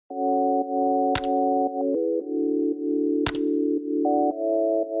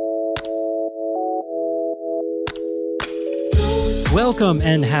Welcome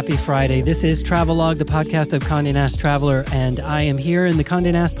and happy Friday. This is Travelogue, the podcast of Condé Nast Traveler, and I am here in the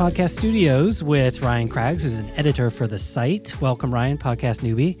Condé Nast podcast studios with Ryan Craggs, who's an editor for the site. Welcome, Ryan, podcast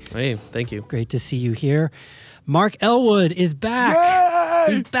newbie. Hey, thank you. Great to see you here. Mark Elwood is back.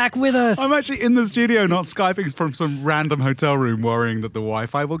 Yay! He's back with us. I'm actually in the studio, not Skyping from some random hotel room, worrying that the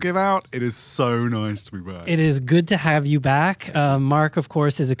Wi-Fi will give out. It is so nice to be back. It is good to have you back. Mark, of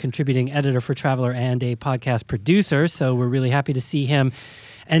course, is a contributing editor for Traveler and a podcast producer, so we're really happy to see him.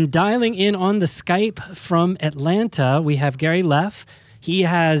 And dialing in on the Skype from Atlanta, we have Gary Leff. He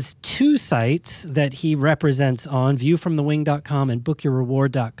has two sites that he represents on, viewfromthewing.com and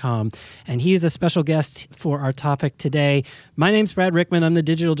bookyourreward.com. And he is a special guest for our topic today. My name's Brad Rickman. I'm the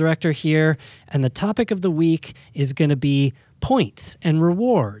digital director here. And the topic of the week is going to be points and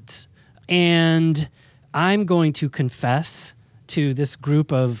rewards. And I'm going to confess to this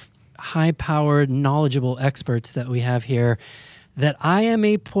group of high-powered, knowledgeable experts that we have here that I am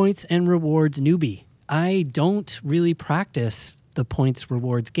a points and rewards newbie. I don't really practice the points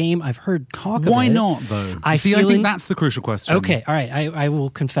rewards game. I've heard talk of it. Why not, though? I think that's the crucial question. Okay, all right. I will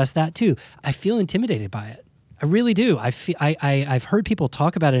confess that too. I feel intimidated by it. I really do. I've heard people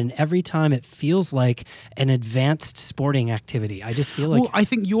talk about it, and every time it feels like an advanced sporting activity. I just feel like... Well, I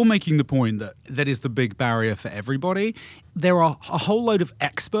think you're making the point that is the big barrier for everybody. There are a whole load of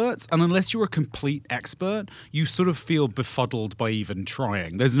experts, and unless you're a complete expert, you sort of feel befuddled by even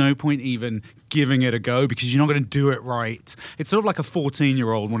trying. There's no point even giving it a go because you're not going to do it right. It's sort of like a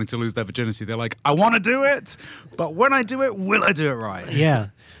 14-year-old wanting to lose their virginity. They're like, I want to do it, but when I do it, will I do it right? Yeah.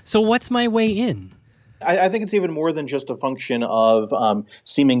 So what's my way in? I think it's even more than just a function of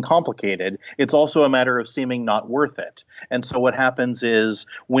seeming complicated. It's also a matter of seeming not worth it. And so what happens is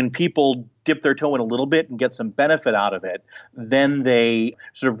when people dip their toe in a little bit and get some benefit out of it, then they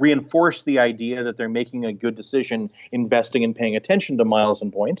sort of reinforce the idea that they're making a good decision investing and paying attention to miles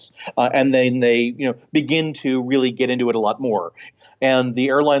and points. And then they begin to really get into it a lot more. And the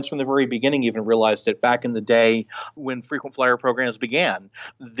airlines from the very beginning even realized it. Back in the day when frequent flyer programs began,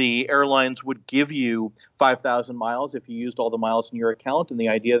 the airlines would give you 5,000 miles if you used all the miles in your account. And the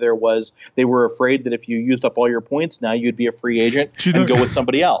idea there was they were afraid that if you used up all your points, now you'd be a free agent and go with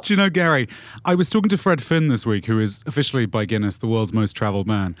somebody else. Do you know, Gary, I was talking to Fred Finn this week, who is officially by Guinness the world's most traveled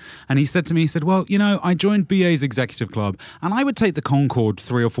man. And he said to me, well, I joined BA's executive club and I would take the Concorde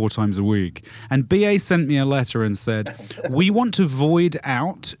 3 or 4 times a week. And BA sent me a letter and said, we want to void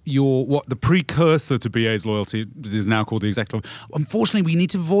out the precursor to BA's loyalty is now called the executive club. Unfortunately, we need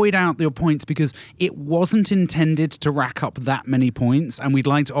to void out your points because it wasn't intended to rack up that many points. And we'd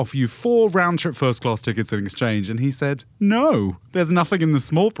like to offer you 4 round-trip first-class tickets in exchange. And he said, no, there's nothing in the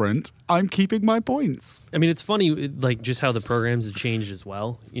small print. I'm keeping my points. I mean, it's funny, like just how the programs have changed as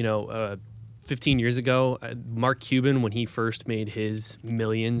well. 15 years ago, Mark Cuban, when he first made his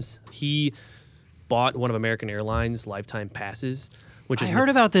millions, he bought one of American Airlines' lifetime passes. I heard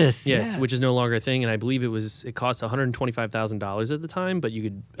about this. Yes, yeah. Which is no longer a thing, and I believe it cost $125,000 at the time, but you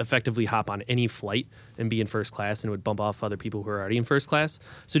could effectively hop on any flight and be in first class, and it would bump off other people who are already in first class.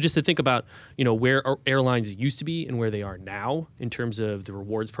 So just to think about, where airlines used to be and where they are now in terms of the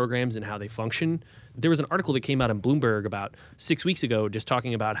rewards programs and how they function. There was an article that came out in Bloomberg about 6 weeks ago just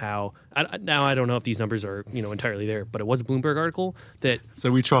talking about how, now I don't know if these numbers are entirely there, but it was a Bloomberg article that...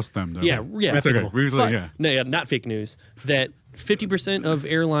 So we trust them, don't we? Yeah. That's okay. No, not fake news. That 50% of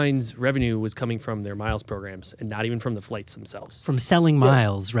airlines' revenue was coming from their miles programs and not even from the flights themselves. From selling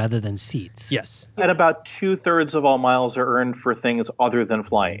miles rather than seats. Yes. And about 2/3 of all miles are earned for things other than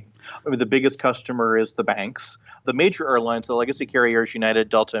flying. I mean, the biggest customer is the banks. The major airlines, the legacy carriers, United,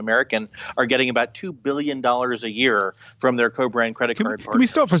 Delta, American, are getting about $2 billion a year from their co-brand credit card partners. Can we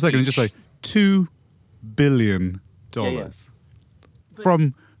stop for a second and just say $2 billion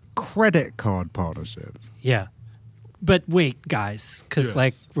from credit card partnerships? Yeah. But wait, guys, because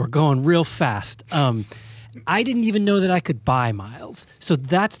we're going real fast. I didn't even know that I could buy miles. So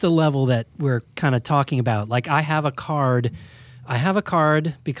that's the level that we're kind of talking about. Like I have a card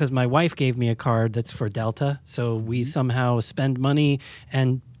because my wife gave me a card that's for Delta. So we somehow spend money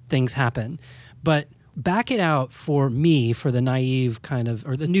and things happen. But back it out for me, for the naive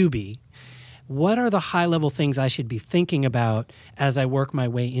or the newbie. What are the high-level things I should be thinking about as I work my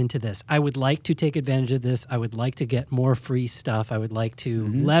way into this? I would like to take advantage of this. I would like to get more free stuff. I would like to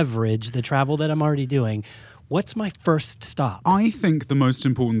leverage the travel that I'm already doing. What's my first stop? I think the most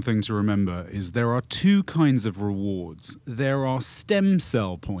important thing to remember is there are 2 kinds of rewards. There are stem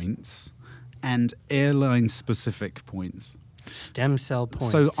cell points and airline-specific points. Stem cell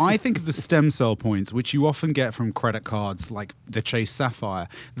points. So I think of the stem cell points, which you often get from credit cards like the Chase Sapphire.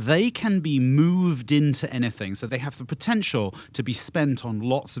 They can be moved into anything. So they have the potential to be spent on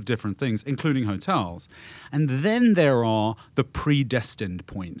lots of different things, including hotels. And then there are the predestined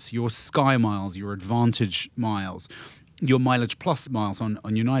points, your Sky Miles, your Advantage Miles, your Mileage Plus miles on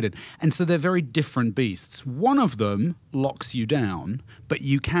United. And so they're very different beasts. One of them locks you down, but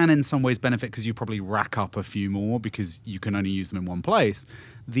you can in some ways benefit because you probably rack up a few more because you can only use them in one place.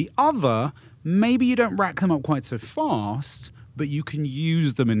 The other, maybe you don't rack them up quite so fast, but you can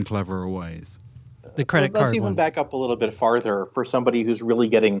use them in cleverer ways. The credit card Let's even ones. back up a little bit farther for somebody who's really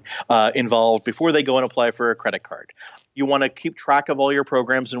getting involved before they go and apply for a credit card. You want to keep track of all your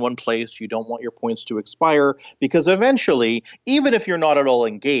programs in one place. You don't want your points to expire because eventually, even if you're not at all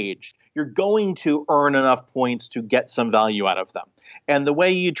engaged, you're going to earn enough points to get some value out of them. And the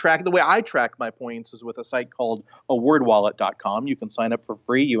way I track my points is with a site called awardwallet.com. You can sign up for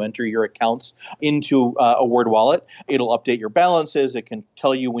free. You enter your accounts into a Word Wallet. It'll update your balances. It can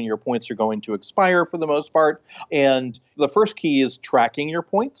tell you when your points are going to expire for the most part. And the first key is tracking your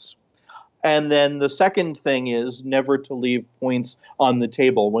points. And then the second thing is never to leave points on the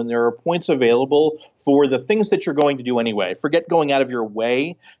table. When there are points available for the things that you're going to do anyway, forget going out of your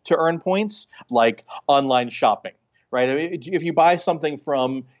way to earn points, like online shopping, right? I mean, if you buy something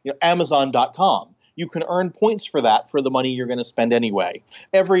from Amazon.com, you can earn points for that for the money you're going to spend anyway.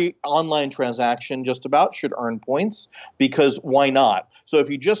 Every online transaction just about should earn points because why not? So if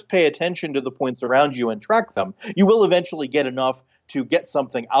you just pay attention to the points around you and track them, you will eventually get enough to get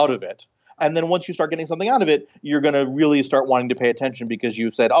something out of it. And then once you start getting something out of it, you're going to really start wanting to pay attention because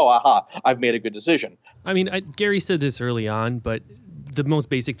you've said, oh, aha, I've made a good decision. I mean, Gary said this early on, but the most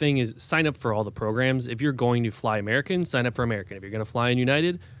basic thing is sign up for all the programs. If you're going to fly American, sign up for American. If you're going to fly in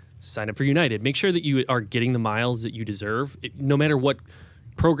United, sign up for United. Make sure that you are getting the miles that you deserve, no matter what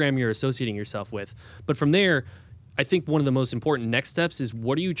program you're associating yourself with. But from there, I think one of the most important next steps is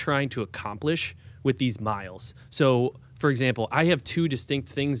what are you trying to accomplish with these miles? So, for example, I have two distinct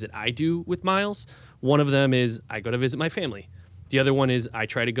things that I do with miles. One of them is I go to visit my family. The other one is I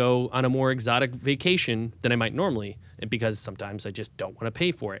try to go on a more exotic vacation than I might normally, and because sometimes I just don't want to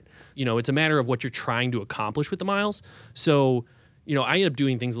pay for it. It's a matter of what you're trying to accomplish with the miles. So, I end up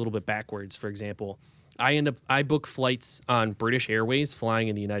doing things a little bit backwards. For example, I book flights on British Airways flying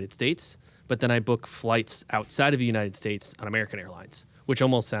in the United States, but then I book flights outside of the United States on American Airlines, which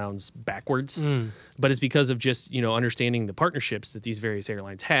almost sounds backwards, but it's because of just, understanding the partnerships that these various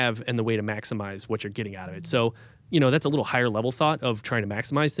airlines have and the way to maximize what you're getting out of it. So, that's a little higher level thought of trying to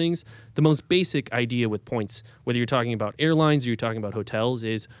maximize things. The most basic idea with points, whether you're talking about airlines or you're talking about hotels,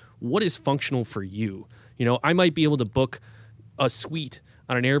 is what is functional for you? I might be able to book a suite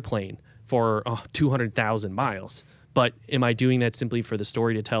on an airplane for 200,000 miles. But am I doing that simply for the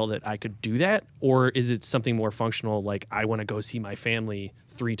story to tell that I could do that? Or is it something more functional, like I want to go see my family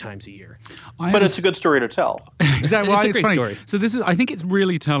 3 times a year? But it's a good story to tell. Exactly. It's a great story. So I think it's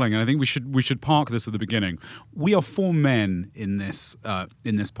really telling, and I think we should park this at the beginning. We are 4 men in this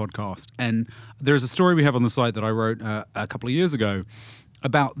podcast, and there's a story we have on the site that I wrote a couple of years ago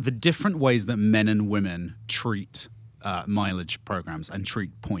about the different ways that men and women treat mileage programs and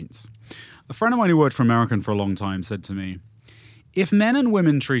treat points. A friend of mine who worked for American for a long time said to me, if men and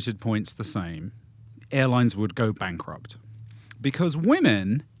women treated points the same, airlines would go bankrupt. Because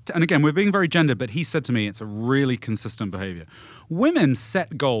women, and again, we're being very gendered, but he said to me, it's a really consistent behavior. Women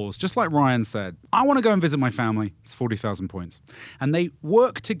set goals, just like Ryan said. I want to go and visit my family. It's 40,000 points. And they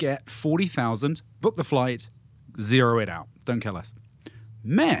work to get 40,000, book the flight, zero it out. Don't care less.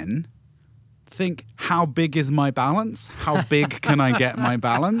 Men think, how big is my balance? How big can I get my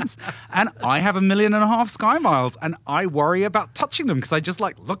balance? And I have 1.5 million Sky Miles, and I worry about touching them because I just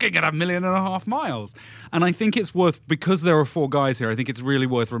like looking at 1.5 million miles. And I think it's worth, because there are 4 guys here, I think it's really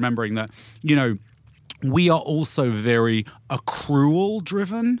worth remembering that, we are also very accrual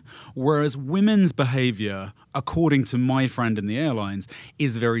driven, whereas women's behavior, according to my friend in the airlines,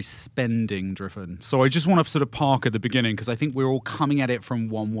 is very spending driven. So I just want to sort of park at the beginning because I think we're all coming at it from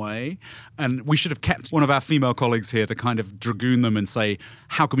one way, and we should have kept one of our female colleagues here to kind of dragoon them and say,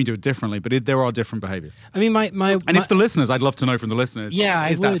 how can we do it differently? But there are different behaviors. I mean, if the listeners, I'd love to know from the listeners,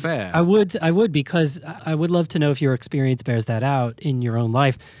 is that fair? I would, because I would love to know if your experience bears that out in your own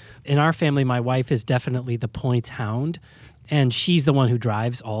life. In our family, my wife is definitely the points hound, and she's the one who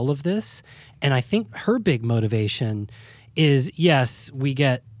drives all of this. And I think her big motivation is, yes, we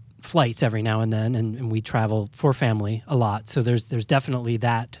get flights every now and then, and we travel for family a lot. So there's definitely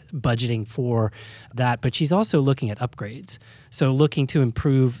that budgeting for that. But she's also looking at upgrades. So looking to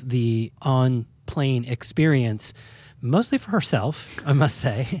improve the on-plane experience, mostly for herself, I must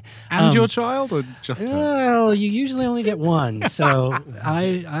say. And your child, or just her? Well, you usually only get one, so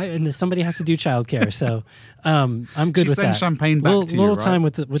and somebody has to do childcare, so I'm good with that. Champagne back to you, little right? time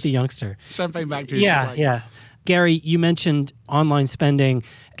with the youngster. Champagne back to you. Yeah, yeah. Gary, you mentioned online spending,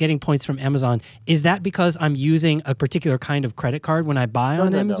 getting points from Amazon. Is that because I'm using a particular kind of credit card when I buy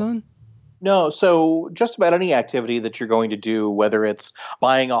on Amazon? No, so just about any activity that you're going to do, whether it's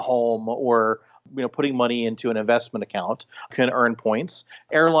buying a home or putting money into an investment account, can earn points.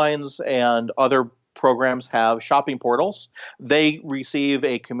 Airlines and other programs have shopping portals. They receive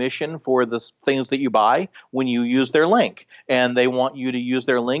a commission for the things that you buy when you use their link, and they want you to use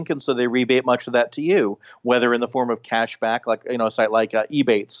their link, and so they rebate much of that to you, whether in the form of cash back, like a site like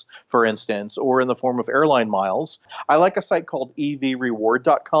Ebates, for instance, or in the form of airline miles. I like a site called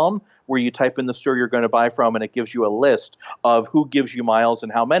evreward.com, where you type in the store you're going to buy from, and it gives you a list of who gives you miles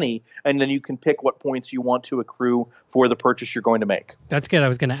and how many, and then you can pick what points you want to accrue for the purchase you're going to make. That's good. I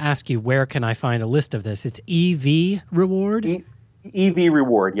was going to ask you, where can I find a list of this? It's EV Reward? EV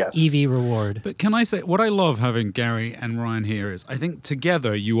Reward, yes. EV Reward. But can I say, what I love having Gary and Ryan here is I think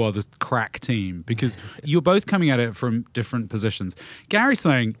together you are the crack team, because you're both coming at it from different positions. Gary's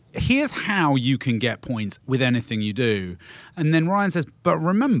saying, here's how you can get points with anything you do. And then Ryan says, but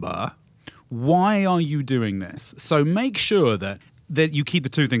remember, why are you doing this? So make sure that you keep the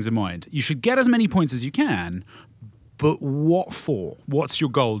two things in mind. You should get as many points as you can, but what for? What's your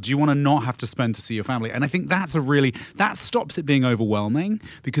goal? Do you want to not have to spend to see your family? And I think that stops it being overwhelming,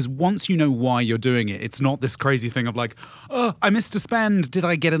 because once you know why you're doing it, it's not this crazy thing of like, oh, I missed to spend. Did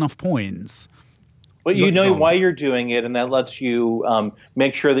I get enough points? Well, you know why you're doing it, and that lets you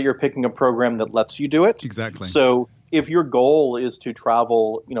make sure that you're picking a program that lets you do it. Exactly. So if your goal is to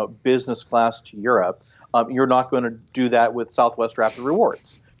travel, business class to Europe, you're not going to do that with Southwest Rapid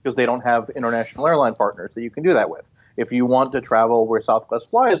Rewards, because they don't have international airline partners that you can do that with. If you want to travel where Southwest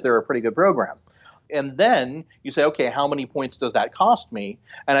flies, they're a pretty good program. And then you say, okay, how many points does that cost me?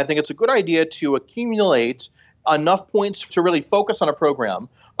 And I think it's a good idea to accumulate enough points to really focus on a program,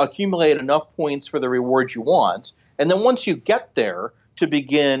 accumulate enough points for the rewards you want, and then once you get there, to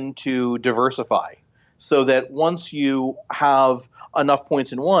begin to diversify, so that once you have enough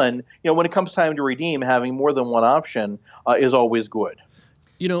points in one, when it comes time to redeem, having more than one option is always good.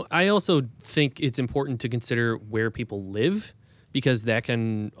 I also think it's important to consider where people live, because that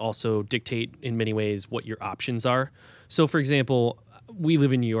can also dictate in many ways what your options are. So, for example, we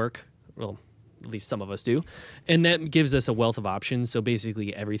live in New York. Well, at least some of us do. And that gives us a wealth of options. So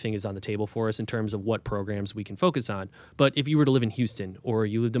basically everything is on the table for us in terms of what programs we can focus on. But if you were to live in Houston, or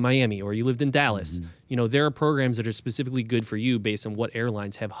you lived in Miami, or you lived in Dallas, there are programs that are specifically good for you based on what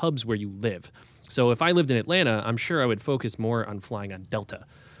airlines have hubs where you live. So if I lived in Atlanta, I'm sure I would focus more on flying on Delta.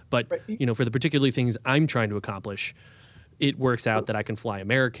 But, for the particular things I'm trying to accomplish, it works out that I can fly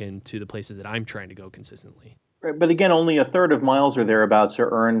American to the places that I'm trying to go consistently. Right, but again, only a third of miles or thereabouts are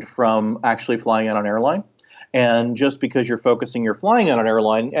earned from actually flying on an airline. And just because you're focusing your flying on an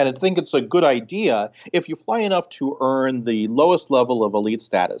airline, and I think it's a good idea, if you fly enough to earn the lowest level of elite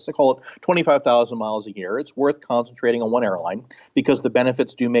status, I call it 25,000 miles a year, it's worth concentrating on one airline, because the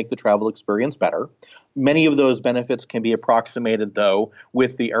benefits do make the travel experience better. Many of those benefits can be approximated, though,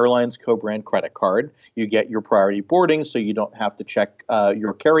 with the airline's co-brand credit card. You get your priority boarding, so you don't have to check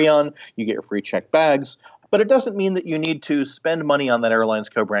your carry-on. You get your free checked bags. But it doesn't mean that you need to spend money on that airline's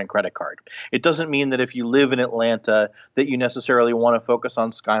co-brand credit card. It doesn't mean that if you live in Atlanta that you necessarily want to focus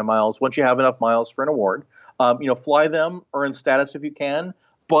on Sky Miles. Once you have enough miles for an award, fly them, earn status if you can.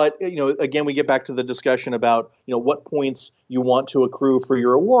 But, again, we get back to the discussion about, what points you want to accrue for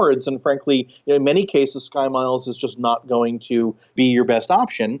your awards. And frankly, in many cases, Sky Miles is just not going to be your best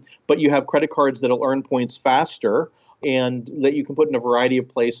option. But you have credit cards that'll earn points faster, and that you can put in a variety of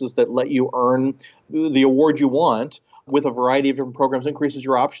places that let you earn the award you want with a variety of different programs, increases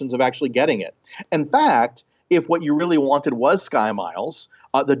your options of actually getting it. In fact, if what you really wanted was Sky Miles,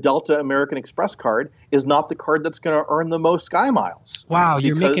 the Delta American Express card is not the card that's going to earn the most Sky Miles. Wow,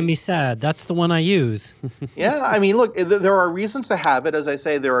 you're making me sad. That's the one I use. Yeah, I mean, look, there are reasons to have it. As I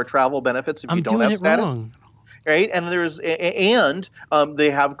say, there are travel benefits if you don't have status. Wrong. Right, and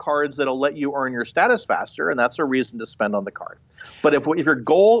they have cards that'll let you earn your status faster, and that's a reason to spend on the card. But if your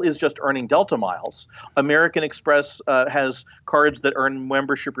goal is just earning Delta miles, American Express has cards that earn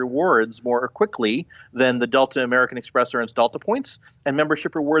membership rewards more quickly than the Delta American Express earns Delta points, and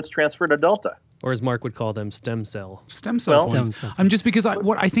membership rewards transfer to Delta. Or as Mark would call them, stem cell. Stem cell Well, points. Stem cell. I'm just because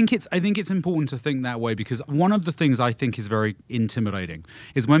I think it's important to think that way, because one of the things I think is very intimidating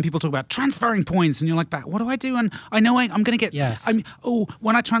is when people talk about transferring points and you're like, what do I do? And I know I'm going to get. Yes.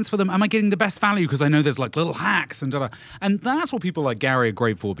 When I transfer them, am I getting the best value? Because I know there's like little hacks and da-da. And that's what people like Gary are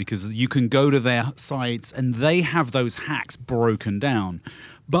great for, because you can go to their sites and they have those hacks broken down.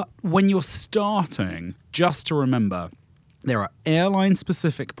 But when you're starting, just to remember, there are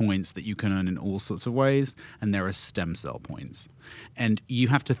airline-specific points that you can earn in all sorts of ways, and there are stem cell points. And you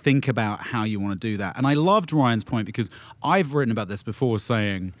have to think about how you want to do that. And I loved Ryan's point, because I've written about this before,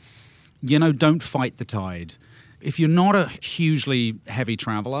 saying, don't fight the tide. If you're not a hugely heavy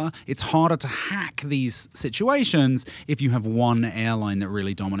traveler, it's harder to hack these situations if you have one airline that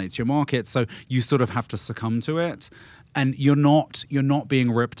really dominates your market. So you sort of have to succumb to it. And you're not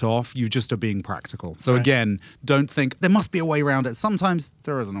being ripped off. You just are being practical. So again, don't think there must be a way around it. Sometimes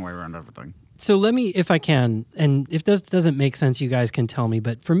there isn't a way around everything. So let me, if I can, and if this doesn't make sense, you guys can tell me.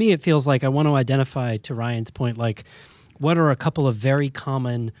 But for me, it feels like I want to identify, to Ryan's point, like what are a couple of very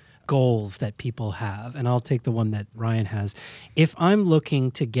common goals that people have? And I'll take the one that Ryan has. If I'm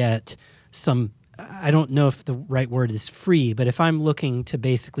looking to get some, I don't know if the right word is free, but if I'm looking to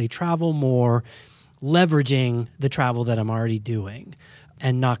basically travel more, leveraging the travel that I'm already doing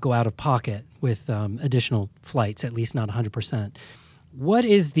and not go out of pocket with additional flights, at least not 100%. What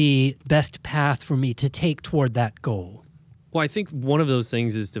is the best path for me to take toward that goal? Well, I think one of those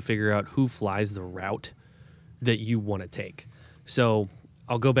things is to figure out who flies the route that you want to take. So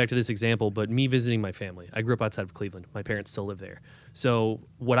I'll go back to this example, but me visiting my family. I grew up outside of Cleveland. My parents still live there. So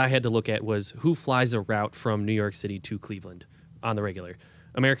what I had to look at was who flies a route from New York City to Cleveland on the regular.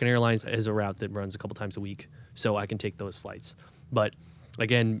 American Airlines has a route that runs a couple times a week, so I can take those flights. But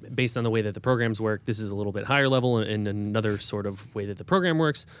again, based on the way that the programs work, this is a little bit higher level in another sort of way that the program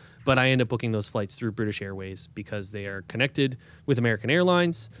works. But I end up booking those flights through British Airways because they are connected with American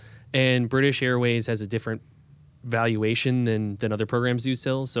Airlines, and British Airways has a different valuation than other programs do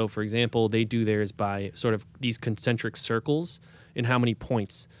still. So, for example, they do theirs by sort of these concentric circles in how many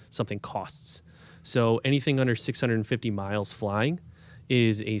points something costs. So anything under 650 miles flying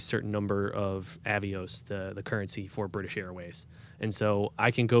is a certain number of Avios, the currency for British Airways. And so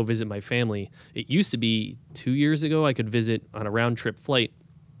I can go visit my family. It used to be 2 years ago, I could visit on a round trip flight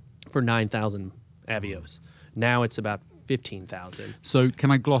for 9,000 Avios. Now it's about 15,000. So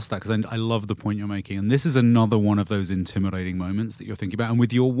can I gloss that? Because I love the point you're making. And this is another one of those intimidating moments that you're thinking about. And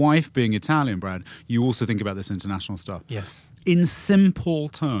with your wife being Italian, Brad, you also think about this international stuff. Yes. In simple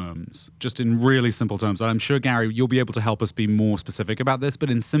terms, just in really simple terms, I'm sure, Gary, you'll be able to help us be more specific about this, but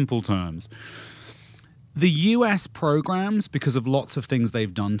in simple terms, the US programs, because of lots of things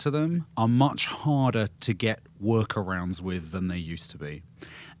they've done to them, are much harder to get workarounds with than they used to be.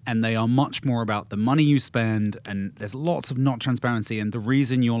 And they are much more about the money you spend, and there's lots of not transparency. And the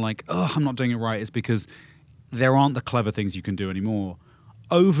reason you're like, I'm not doing it right, is because there aren't the clever things you can do anymore.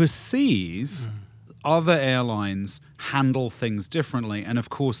 Overseas, other airlines handle things differently. And of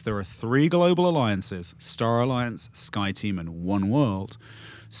course, there are 3 global alliances: Star Alliance, SkyTeam, and One World.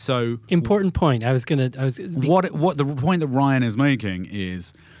 So important point. What the point that Ryan is making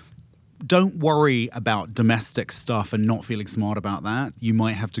is, don't worry about domestic stuff and not feeling smart about that. You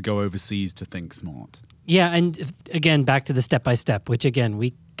might have to go overseas to think smart. Yeah, and again, back to the step-by-step, which again,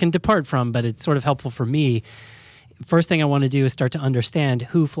 we can depart from, but it's sort of helpful for me. First thing I want to do is start to understand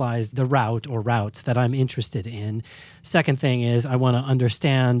who flies the route or routes that I'm interested in. Second thing is I want to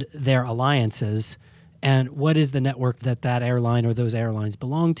understand their alliances and what is the network that airline or those airlines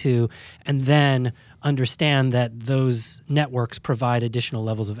belong to, and then understand that those networks provide additional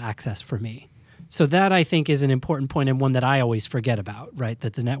levels of access for me. So that, I think, is an important point, and one that I always forget about, right?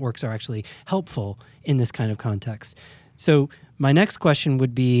 That the networks are actually helpful in this kind of context. So my next question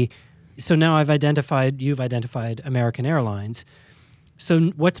would be, so now you've identified American Airlines. So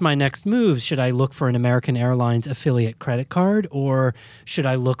what's my next move? Should I look for an American Airlines affiliate credit card, or should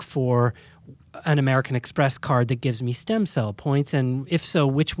I look for an American Express card that gives me stem cell points? And if so,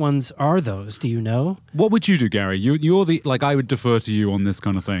 which ones are those? Do you know? What would you do, Gary? You're I would defer to you on this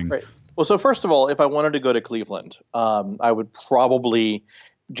kind of thing. Right. Well, so first of all, if I wanted to go to Cleveland, I would probably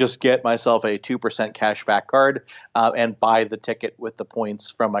just get myself a 2% cashback card and buy the ticket with the points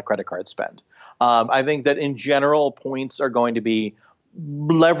from my credit card spend. I think that in general, points are going to be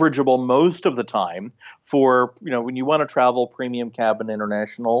leverageable most of the time for, when you want to travel premium cabin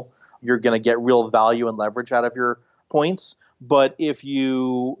international, you're going to get real value and leverage out of your points. But if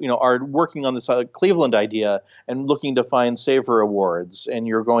you are working on this Cleveland idea and looking to find saver awards, and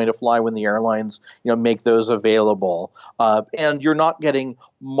you're going to fly when the airlines make those available, and you're not getting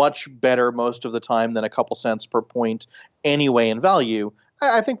much better most of the time than a couple cents per point anyway in value,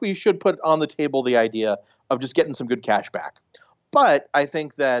 I think we should put on the table the idea of just getting some good cash back. But I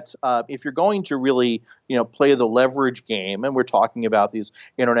think that if you're going to really, play the leverage game, and we're talking about these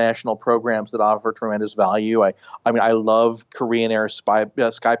international programs that offer tremendous value. I mean, I love Korean Air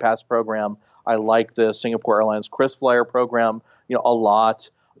SkyPass program. I like the Singapore Airlines Flier program, a lot.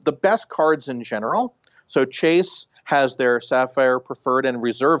 The best cards in general. So Chase has their Sapphire Preferred and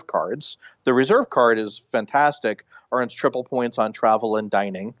Reserve cards. The Reserve card is fantastic, earns triple points on travel and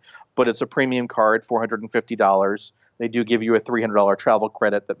dining, but it's a premium card, $450. They do give you a $300 travel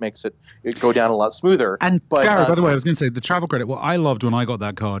credit that makes it go down a lot smoother. And Gary, by the way, I was going to say the travel credit. What I loved when I got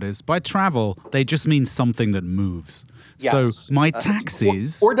that card is by travel, they just mean something that moves. Yes. So my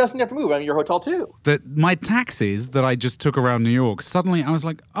taxis, or it doesn't have to move. I mean, your hotel too. My taxis that I just took around New York. Suddenly, I was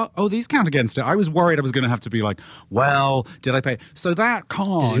like, oh, these count against it. I was worried I was going to have to be like, well, did I pay? So that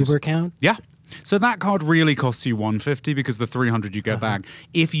card, does Uber count? Yeah. So that card really costs you $150 because the $300 you get back.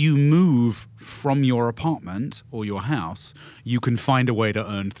 If you move from your apartment or your house, you can find a way to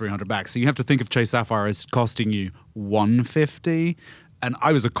earn $300 back. So you have to think of Chase Sapphire as costing you $150. And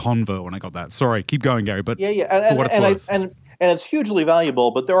I was a convert when I got that. Sorry, keep going, Gary. But for what it's worth. And it's hugely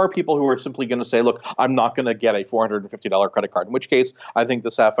valuable, but there are people who are simply going to say, look, I'm not going to get a $450 credit card, in which case I think the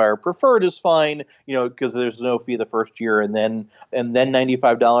Sapphire Preferred is fine, because there's no fee the first year, and then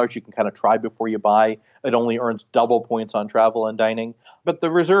 $95 you can kind of try before you buy. It only earns double points on travel and dining. But the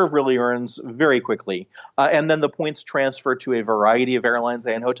Reserve really earns very quickly. And then the points transfer to a variety of airlines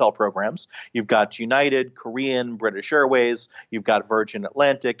and hotel programs. You've got United, Korean, British Airways, you've got Virgin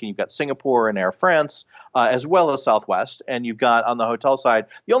Atlantic, and you've got Singapore and Air France, as well as Southwest. And you've got on the hotel side,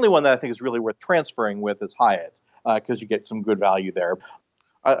 the only one that I think is really worth transferring with is Hyatt, because you get some good value there.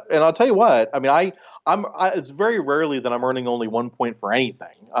 And I'll tell you what, I mean, it's very rarely that I'm earning only 1 point for anything.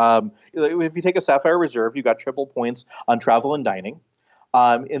 If you take a Sapphire Reserve, you've got triple points on travel and dining.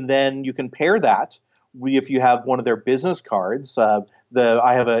 And then you can pair that if you have one of their business cards. I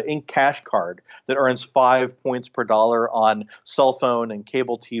have an Ink Cash card that earns 5 points per dollar on cell phone and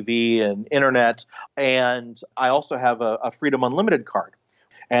cable TV and internet. And I also have a Freedom Unlimited card.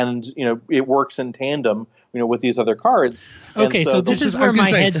 And, it works in tandem, with these other cards. Okay, so this is where my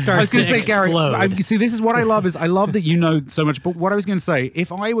head starts to explode. Gary, see, this is what I love I love that you know so much. But what I was going to say, if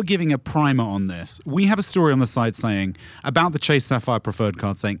I were giving a primer on this, we have a story on the site saying about the Chase Sapphire Preferred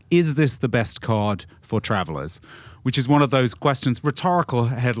card saying, is this the best card for travelers? Which is one of those questions, rhetorical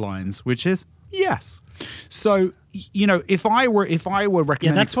headlines, which is yes. So, if I were recommending,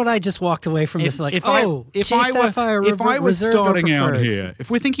 yeah, that's what I just walked away from. If I was starting out here, if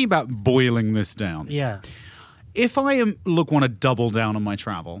we're thinking about boiling this down, if I want to double down on my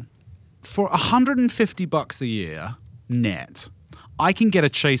travel for $150 a year net, I can get a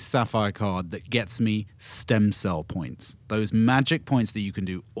Chase Sapphire card that gets me stem cell points. Those magic points that you can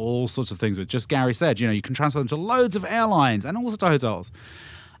do all sorts of things with. Just Gary said, you can transfer them to loads of airlines and all sorts of hotels.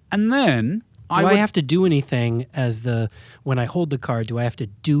 And then do I have to do anything when I hold the card? Do I have to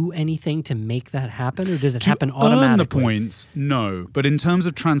do anything to make that happen, or does it happen automatically? Earn the points, no. But in terms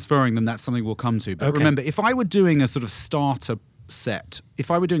of transferring them, that's something we'll come to. But remember, if I were doing a sort of starter set,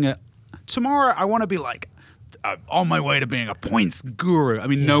 if I were doing tomorrow, I want to be like on my way to being a points guru. I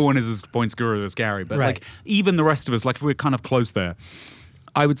mean, no one is as points guru as Gary, but like even the rest of us, like if we're kind of close there,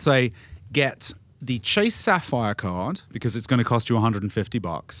 I would say get the Chase Sapphire card because it's going to cost you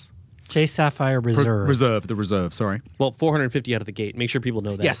 $150. Chase Sapphire Reserve. The Reserve, sorry. Well, $450 out of the gate. Make sure people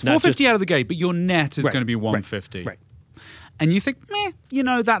know that. Yes, $450 out of the gate, but your net is going to be $150. Right. And you think,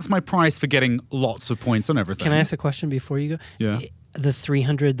 that's my price for getting lots of points on everything. Can I ask a question before you go? Yeah. The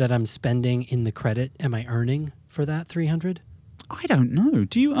 $300 that I'm spending in the credit, am I earning for that $300? I don't know.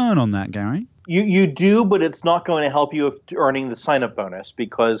 Do you earn on that, Gary? You do, but it's not going to help you earning the sign-up bonus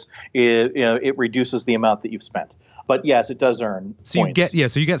because it reduces the amount that you've spent. But yes, it does earn points.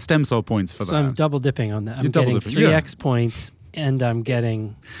 So you get stem cell points for that. So I'm double dipping on that. I'm getting 3x points, and I'm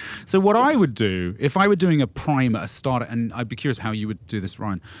getting. So what I would do if I were doing a primer, a starter, and I'd be curious how you would do this,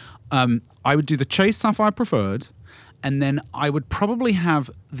 Ryan. I would do the Chase Sapphire Preferred. And then I would probably have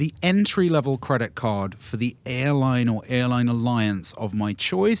the entry-level credit card for the airline or airline alliance of my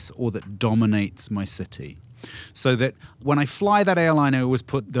choice or that dominates my city. so that when I fly that airline, I always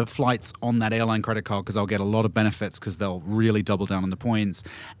put the flights on that airline credit card because I'll get a lot of benefits because they'll really double down on the points.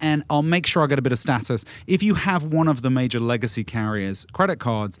 And I'll make sure I get a bit of status. If you have one of the major legacy carriers' credit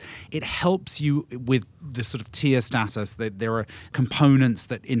cards, it helps you with the sort of tier status. That there are components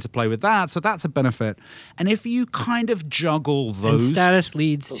that interplay with that, so that's a benefit. And if you kind of juggle those, and status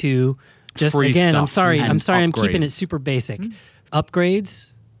leads to just free again. I'm stuff sorry. and I'm sorry. I'm keeping it upgrades. super basic.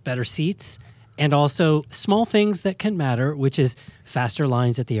 Upgrades, better seats, and also small things that can matter, which is faster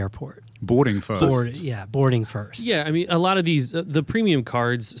lines at the airport. boarding first. Boarding first. Yeah, I mean, a lot of these, the premium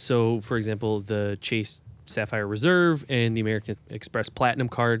cards, so for example, the Chase Sapphire Reserve and the American Express Platinum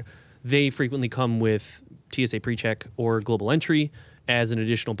card, they frequently come with TSA PreCheck or Global Entry as an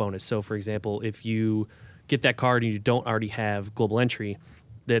additional bonus. So for example, if you get that card and you don't already have Global Entry,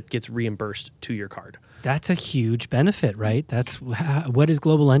 that gets reimbursed to your card. That's a huge benefit, right? That's what is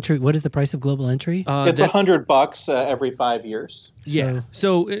Global Entry? What is the price of Global Entry? It's $100 every 5 years. Yeah.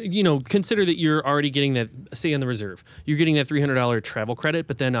 So, consider that you're already getting that, say on the Reserve, you're getting that $300 travel credit,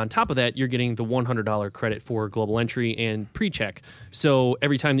 but then on top of that, you're getting the $100 credit for Global Entry and PreCheck. So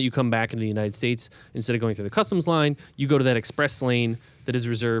every time that you come back into the United States, instead of going through the customs line, you go to that express lane that is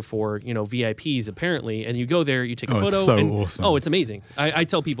reserved for, VIPs apparently, and you go there, you take a photo. It's so and, awesome. Oh, it's amazing. I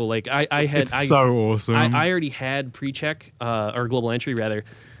tell people, like, It's so awesome. I already had PreCheck, or Global Entry rather,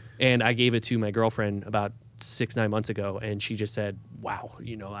 and I gave it to my girlfriend about 6-9 months ago, and she just said, wow,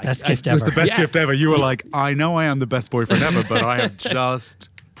 Best gift It was ever. the best gift ever. You were like, I know I am the best boyfriend ever, but I have just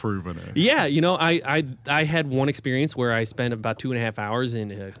proven it. Yeah, I had one experience where I spent about 2.5 hours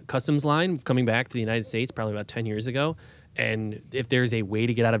in a customs line coming back to the United States probably about 10 years ago. And if there's a way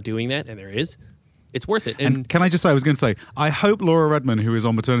to get out of doing that, and there is, it's worth it. And can I just say, I was going to say, I hope Laura Redman, who is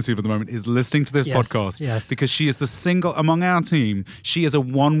on maternity leave at the moment, is listening to this podcast. Yes. Because she is the single, among our team, she is a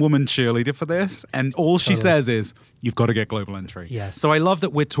one-woman cheerleader for this. And all she says is, you've got to get Global Entry. Yes. So I love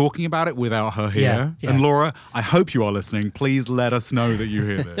that we're talking about it without her here. Yeah. And Laura, I hope you are listening. Please let us know that you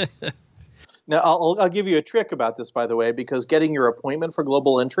hear this. Now, I'll give you a trick about this, by the way, because getting your appointment for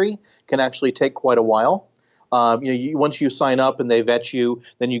Global Entry can actually take quite a while. Once you sign up and they vet you,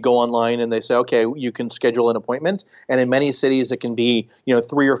 then you go online and they say, okay, you can schedule an appointment. And in many cities, it can be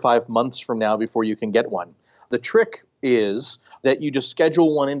 3 or 5 months from now before you can get one. The trick is that you just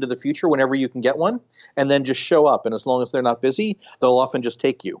schedule one into the future whenever you can get one, and then just show up. And as long as they're not busy, they'll often just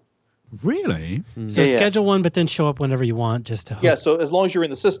take you. Really? So schedule one, but then show up whenever you want, just to hope. Yeah, so as long as you're in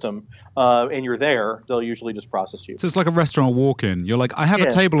the system and you're there, they'll usually just process you. So it's like a restaurant walk-in. You're like, I have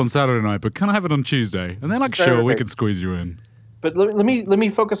a table on Saturday night, but can I have it on Tuesday? And they're like, sure, we can squeeze you in. But let me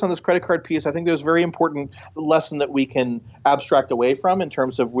focus on this credit card piece. I think there's a very important lesson that we can abstract away from in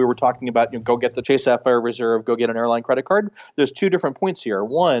terms of we were talking about, go get the Chase Sapphire Reserve, go get an airline credit card. There's 2 different points here.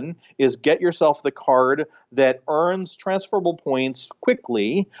 One is get yourself the card that earns transferable points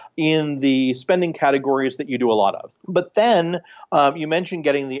quickly in the spending categories that you do a lot of. But then you mentioned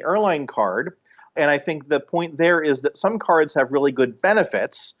getting the airline card. And I think the point there is that some cards have really good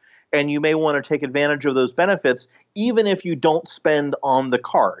benefits, and you may want to take advantage of those benefits even if you don't spend on the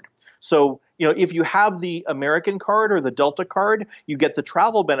card. So, if you have the American card or the Delta card, you get the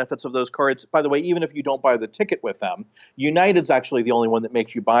travel benefits of those cards. By the way, even if you don't buy the ticket with them, United's actually the only one that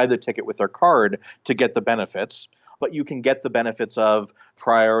makes you buy the ticket with their card to get the benefits. But you can get the benefits of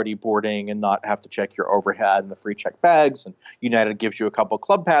priority boarding and not have to check your overhead and the free check bags. And United gives you a couple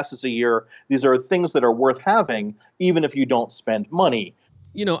club passes a year. These are things that are worth having even if you don't spend money.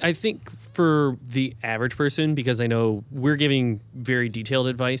 I think for the average person, because I know we're giving very detailed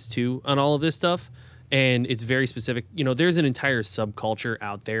advice too on all of this stuff, and it's very specific. There's an entire subculture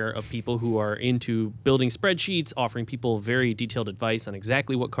out there of people who are into building spreadsheets, offering people very detailed advice on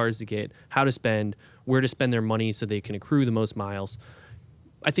exactly what cards to get, how to spend, where to spend their money so they can accrue the most miles.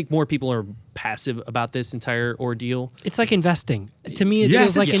 I think more people are passive about this entire ordeal. It's like investing. To me, it Yes,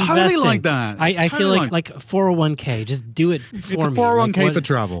 feels like it's investing. totally like that. It's I feel totally like 401k. Just do it for me. It's a 401k Like, for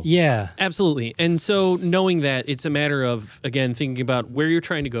travel. Yeah. Absolutely. And so knowing that, it's a matter of, again, thinking about where you're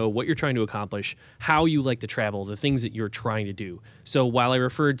trying to go, what you're trying to accomplish, how you like to travel, the things that you're trying to do. So while I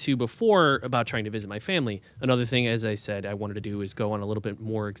referred to before about trying to visit my family, another thing, as I said, I wanted to do is go on a little bit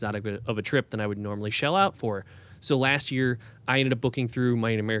more exotic of a trip than I would normally shell out for. So last year, I ended up booking through my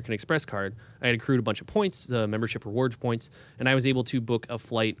American Express card. I had accrued a bunch of points, the membership rewards points, and I was able to book a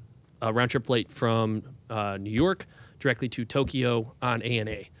round-trip flight from New York directly to Tokyo on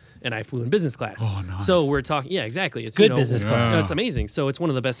ANA. And I flew in business class. Oh, nice. So we're talking, yeah, exactly. It's Good business class. It's amazing. So it's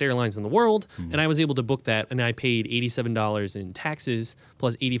one of the best airlines in the world, and I was able to book that, and I paid $87 in taxes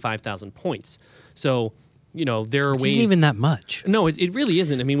plus 85,000 points. So there are Which ways. isn't even that much. No, it really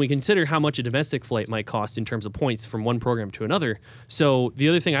isn't. I mean, we consider how much a domestic flight might cost in terms of points from one program to another. So the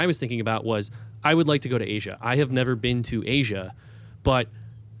other thing I was thinking about was I would like to go to Asia. I have never been to Asia, but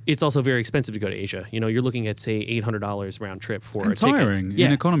it's also very expensive to go to Asia. You're looking at, say, $800 round trip for a ticket. Tiring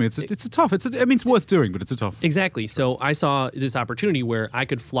in economy. It's a tough. It's worth doing, but it's a tough. Exactly. So I saw this opportunity where I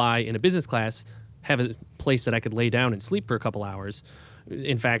could fly in a business class, have a place that I could lay down and sleep for a couple hours.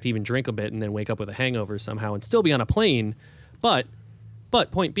 In fact, even drink a bit and then wake up with a hangover somehow and still be on a plane. But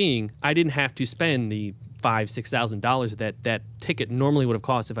point being, I didn't have to spend the $5,000-$6,000 that ticket normally would have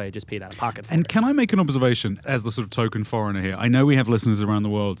cost if I had just paid out of pocket for it. And can I make an observation as the sort of token foreigner here? I know we have listeners around the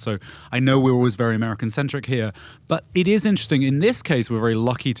world, so I know we're always very American-centric here, but it is interesting. In this case, we're very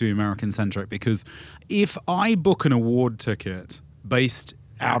lucky to be American-centric because if I book an award ticket based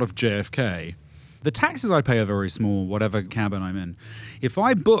out of JFK, the taxes I pay are very small, whatever cabin I'm in. If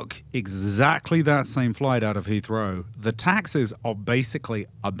I book exactly that same flight out of Heathrow, the taxes are basically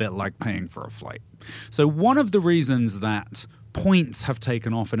a bit like paying for a flight. So one of the reasons that points have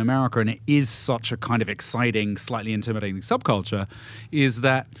taken off in America, and it is such a kind of exciting, slightly intimidating subculture, is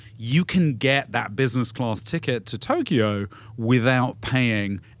that you can get that business class ticket to Tokyo without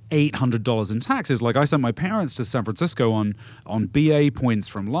paying $800 in taxes. Like I sent my parents to San Francisco on BA points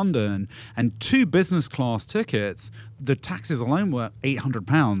from London, and 2 business class tickets, the taxes alone were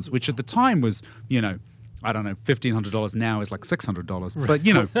 £800, which at the time was, I don't know, $1,500. Now is like $600.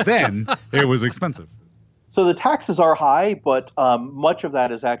 But, then it was expensive. So the taxes are high, but much of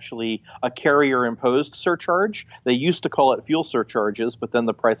that is actually a carrier-imposed surcharge. They used to call it fuel surcharges, but then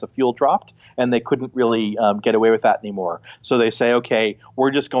the price of fuel dropped, and they couldn't really get away with that anymore. So they say, okay,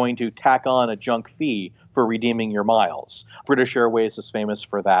 we're just going to tack on a junk fee for redeeming your miles. British Airways is famous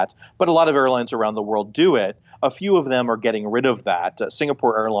for that, but a lot of airlines around the world do it. A few of them are getting rid of that.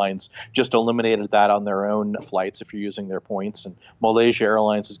 Singapore Airlines just eliminated that on their own flights if you're using their points, and Malaysia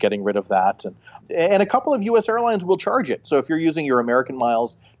Airlines is getting rid of that. And a couple of U.S. airlines will charge it. So if you're using your American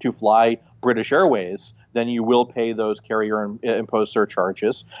miles to fly British Airways, then you will pay those carrier-imposed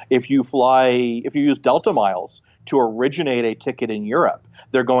surcharges. If you use Delta miles to originate a ticket in Europe,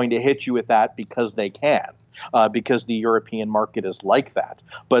 they're going to hit you with that because they can. Because the European market is like that.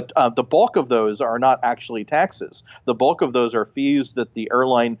 But the bulk of those are not actually taxes. The bulk of those are fees that the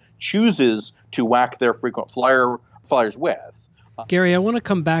airline chooses to whack their frequent flyers with. Gary, I want to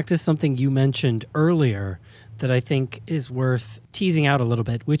come back to something you mentioned earlier that I think is worth teasing out a little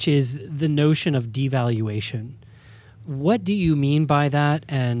bit, which is the notion of devaluation. What do you mean by that?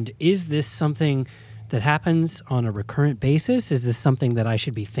 And is this something that happens on a recurrent basis? Is this something that I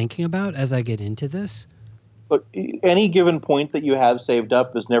should be thinking about as I get into this? Look, any given point that you have saved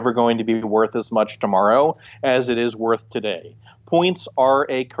up is never going to be worth as much tomorrow as it is worth today. Points are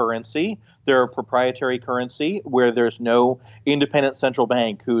a currency. They're a proprietary currency where there's no independent central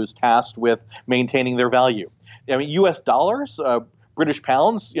bank who's tasked with maintaining their value. I mean, U.S. dollars, British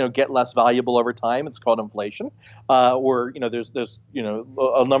pounds, get less valuable over time. It's called inflation. There's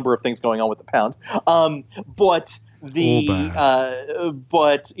a number of things going on with the pound. But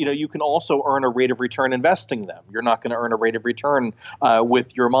you can also earn a rate of return investing them. You're not going to earn a rate of return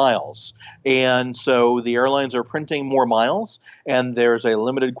with your miles. And so the airlines are printing more miles, and there's a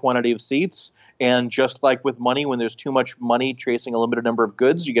limited quantity of seats. And just like with money, when there's too much money chasing a limited number of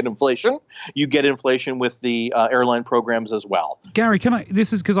goods, you get inflation. You get inflation with the airline programs as well. Gary,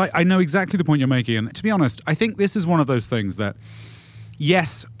 this is because I know exactly the point you're making. And to be honest, I think this is one of those things that,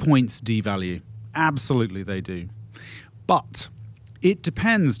 yes, points devalue. Absolutely, they do. But it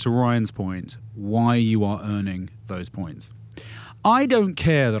depends, to Ryan's point, why you are earning those points. I don't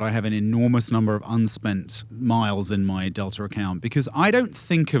care that I have an enormous number of unspent miles in my Delta account because I don't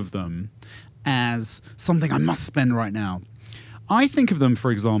think of them as something I must spend right now. I think of them, for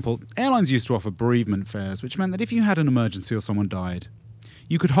example, airlines used to offer bereavement fares, which meant that if you had an emergency or someone died,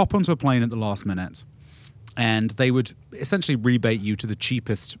 you could hop onto a plane at the last minute and they would essentially rebate you to the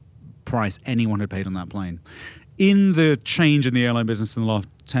cheapest price anyone had paid on that plane. In the change in the airline business in the last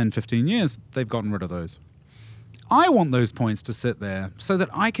 10, 15 years, they've gotten rid of those. I want those points to sit there so that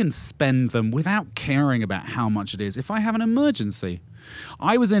I can spend them without caring about how much it is if I have an emergency.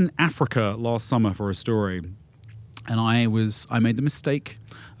 I was in Africa last summer for a story, and I made the mistake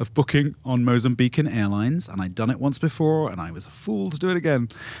of booking on Mozambican Airlines, and I'd done it once before, and I was a fool to do it again.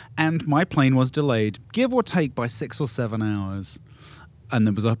 And my plane was delayed, give or take, by 6 or 7 hours. And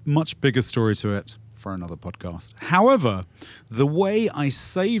there was a much bigger story to it for another podcast. However, the way I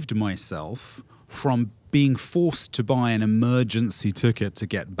saved myself from being forced to buy an emergency ticket to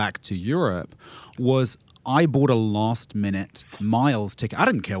get back to Europe was I bought a last-minute miles ticket. I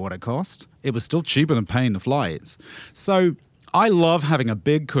didn't care what it cost. It was still cheaper than paying the flights. So I love having a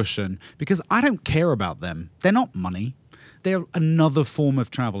big cushion because I don't care about them. They're not money. They're another form of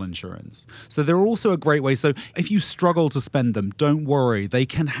travel insurance. So they're also a great way. So if you struggle to spend them, don't worry. They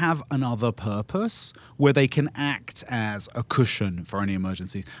can have another purpose where they can act as a cushion for any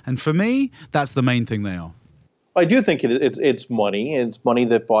emergency. And for me, that's the main thing they are. I do think it's money. It's money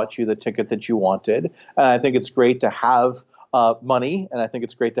that bought you the ticket that you wanted. And I think it's great to have money, and I think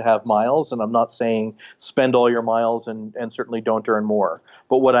it's great to have miles. And I'm not saying spend all your miles and certainly don't earn more.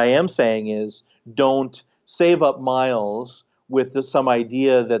 But what I am saying is don't save up miles with some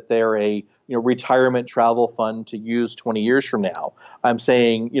idea that they're a retirement travel fund to use 20 years from now. I'm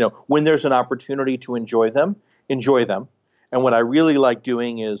saying, when there's an opportunity to enjoy them, enjoy them. And what I really like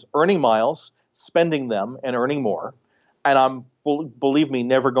doing is earning miles, spending them, and earning more. And I'm, believe me,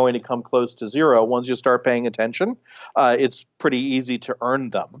 never going to come close to zero. Once you start paying attention, it's pretty easy to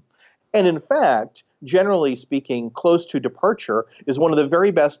earn them. And in fact, generally speaking, close to departure is one of the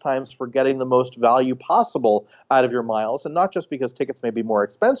very best times for getting the most value possible out of your miles. And not just because tickets may be more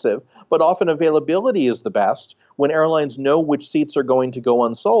expensive, but often availability is the best. When airlines know which seats are going to go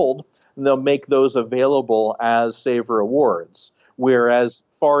unsold, they'll make those available as Saver Rewards. Whereas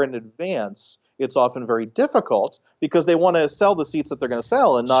far in advance, it's often very difficult because they want to sell the seats that they're going to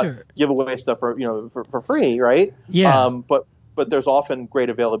sell and not give away stuff for free, right? Yeah. But there's often great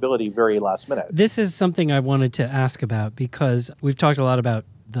availability very last minute. This is something I wanted to ask about because we've talked a lot about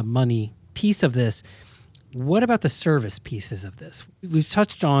the money piece of this. What about the service pieces of this? We've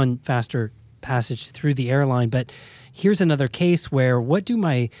touched on faster passage through the airline, but here's another case where what do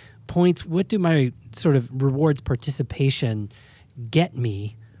my points, what do my sort of rewards participation get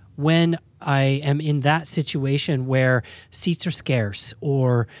me when I am in that situation where seats are scarce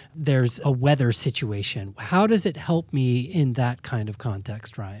or there's a weather situation? How does it help me in that kind of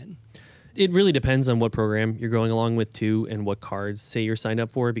context, Ryan? It really depends on what program you're going along with too, and what cards say you're signed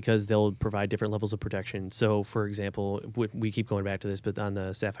up for, because they'll provide different levels of protection. So for example, we keep going back to this, but on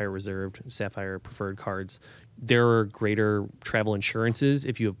the Sapphire Reserved, Sapphire Preferred cards, there are greater travel insurances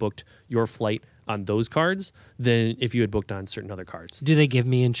if you have booked your flight on those cards than if you had booked on certain other cards. Do they give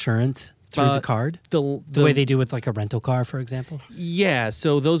me insurance through the card? The way they do with like a rental car, for example? Yeah.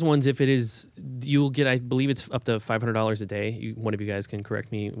 So those ones, if it is, you'll get, I believe it's up to $500 a day. One of you guys can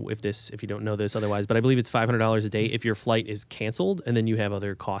correct me if you don't know this otherwise, but I believe it's $500 a day if your flight is canceled, and then you have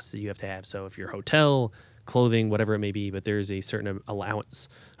other costs that you have to have. So if your hotel, clothing, whatever it may be, but there's a certain allowance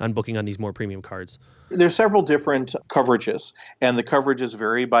on booking on these more premium cards. There's several different coverages, and the coverages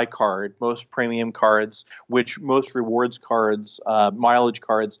vary by card. Most premium cards, which most rewards cards, mileage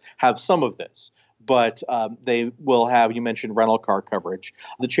cards, have some of this. But they will have, you mentioned rental car coverage.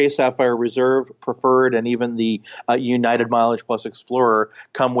 The Chase Sapphire Reserve, Preferred, and even the United Mileage Plus Explorer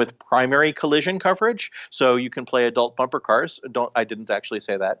come with primary collision coverage. So you can play adult bumper cars. I didn't actually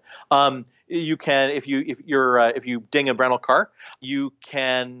say that. You can, if you ding a rental car, you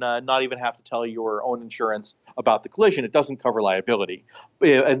can not even have to tell your own insurance about the collision. It doesn't cover liability.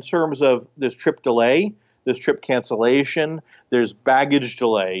 In terms of this trip delay, there's trip cancellation, there's baggage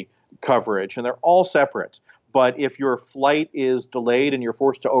delay coverage, and they're all separate. But if your flight is delayed and you're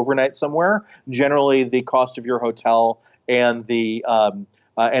forced to overnight somewhere, generally the cost of your hotel and the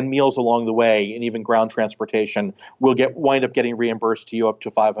and meals along the way, and even ground transportation, will wind up getting reimbursed to you up to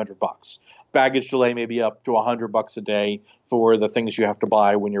 $500. Baggage delay may be up to $100 a day for the things you have to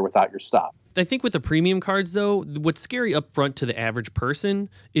buy when you're without your stop. I think with the premium cards, though, what's scary up front to the average person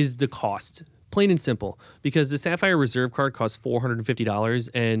is the cost. Plain and simple, because the Sapphire Reserve card costs $450,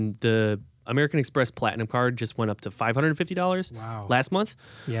 and the American Express Platinum card just went up to $550 last month.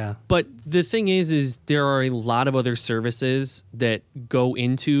 Yeah. But the thing is there are a lot of other services that go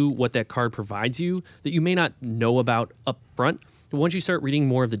into what that card provides you that you may not know about up front. But once you start reading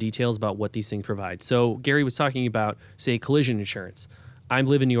more of the details about what these things provide. So Gary was talking about, say, collision insurance. I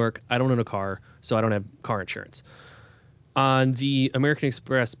live in New York. I don't own a car, so I don't have car insurance. On the American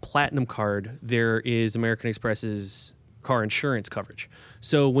Express Platinum card, there is American Express's car insurance coverage.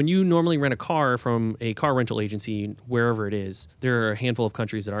 So when you normally rent a car from a car rental agency, wherever it is, there are a handful of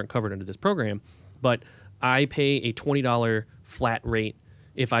countries that aren't covered under this program, but I pay a $20 flat rate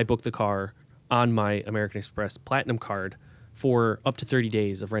if I book the car on my American Express Platinum card for up to 30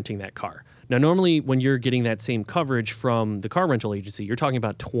 days of renting that car. Now, normally when you're getting that same coverage from the car rental agency, you're talking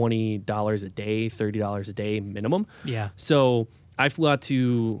about $20 a day, $30 a day minimum. Yeah. So I flew out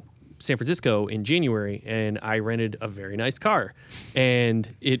to San Francisco in January, and I rented a very nice car, and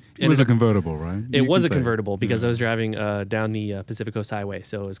it was a convertible, right? It was a convertible because I was driving down the Pacific Coast Highway,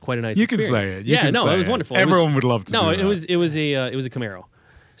 so it was quite a nice. You experience. can say it. It was wonderful. Everyone would love to. No, do that. it was a Camaro.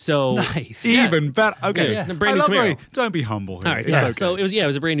 So nice. Even better. Okay. Yeah, brand new Camaro. Don't be humble here. All right, It's so, okay. so it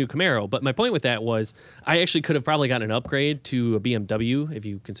was a brand new Camaro. But my point with that was I actually could have probably gotten an upgrade to a BMW if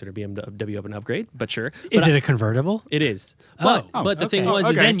you consider BMW an upgrade. But sure, Is it a convertible? it is. But the thing was,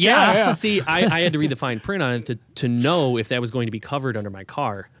 is okay. that, Yeah. see, I had to read the fine print on it to know if that was going to be covered under my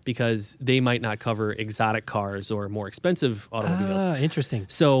car because they might not cover exotic cars or more expensive automobiles. Interesting.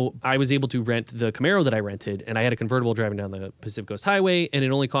 So I was able to rent the Camaro that I rented, and I had a convertible driving down the Pacific Coast Highway, and it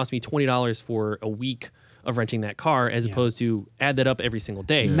only cost me $20 for a week of renting that car as opposed to add that up every single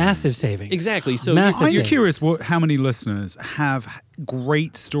day. Massive savings. Exactly. So Massive I'm savings. curious how many listeners have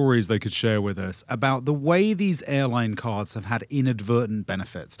great stories they could share with us about the way these airline cards have had inadvertent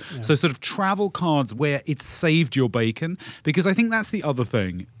benefits. So sort of travel cards where it's saved your bacon, because I think that's the other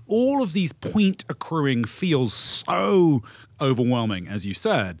thing. All of these point accruing feels so overwhelming, as you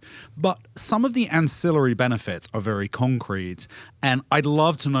said, but some of the ancillary benefits are very concrete. And I'd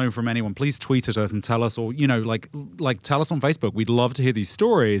love to know from anyone, please tweet at us and tell us, or, like tell us on Facebook. We'd love to hear these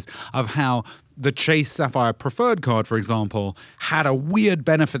stories of how the Chase Sapphire Preferred card, for example, had a weird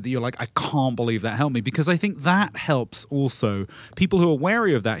benefit that you're like, I can't believe that helped me. Because I think that helps also people who are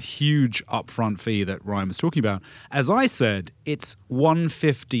wary of that huge upfront fee that Ryan was talking about. As I said, it's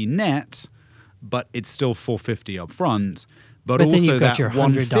 $150 net, but it's still $450 up front. But also then you've got that your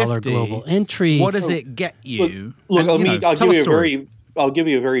 $100 global entry. What does it get you? Look, And, I'll give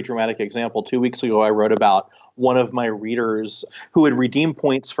you a very dramatic example. 2 weeks ago, I wrote about one of my readers who had redeemed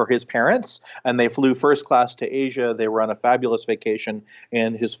points for his parents, and they flew first class to Asia. They were on a fabulous vacation,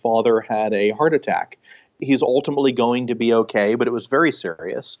 and his father had a heart attack. He's ultimately going to be okay, but it was very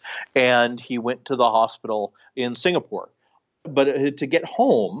serious, and he went to the hospital in Singapore. But to get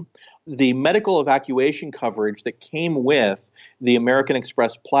home, the medical evacuation coverage that came with the American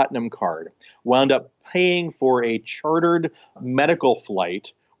Express Platinum card wound up paying for a chartered medical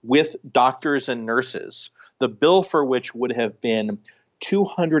flight with doctors and nurses, the bill for which would have been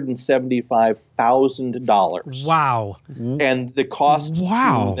 $275,000. Wow. And the cost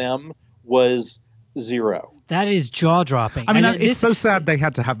to them was zero. That is jaw-dropping. I mean, And it's so sad they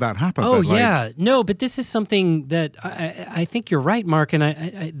had to have that happen. Oh, but like, yeah. No, but this is something that I think you're right, Mark. And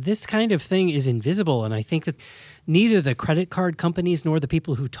I this kind of thing is invisible. And I think that neither the credit card companies nor the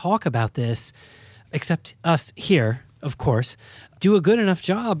people who talk about this, except us here, of course, do a good enough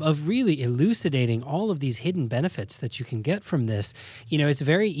job of really elucidating all of these hidden benefits that you can get from this. You know, it's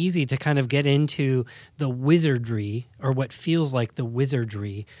very easy to kind of get into the wizardry, or what feels like the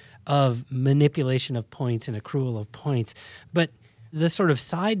wizardry, of manipulation of points and accrual of points. But the sort of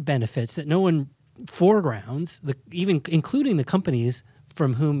side benefits that no one foregrounds, even including the companies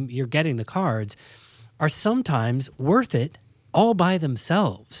from whom you're getting the cards, are sometimes worth it all by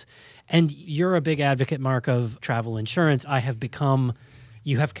themselves. And you're a big advocate, Mark, of travel insurance.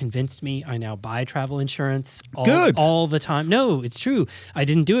 You have convinced me. I now buy travel insurance all the time. No, it's true. I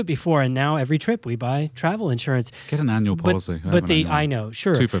didn't do it before, and now every trip we buy travel insurance. Get an annual policy. I know,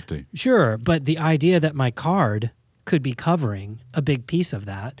 sure. $250. Sure, but the idea that my card could be covering a big piece of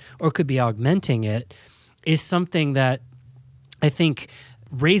that or could be augmenting it is something that I think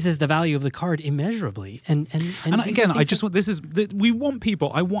raises the value of the card immeasurably. And again, I just want we want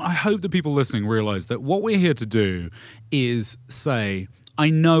people. I hope that people listening realize that what we're here to do is say, I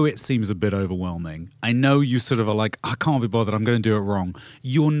know it seems a bit overwhelming. I know you sort of are like, I can't be bothered. I'm going to do it wrong.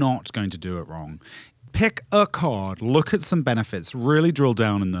 You're not going to do it wrong. Pick a card, look at some benefits, really drill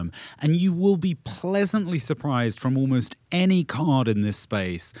down in them, and you will be pleasantly surprised from almost any card in this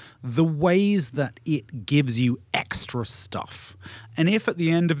space, the ways that it gives you extra stuff. And if at the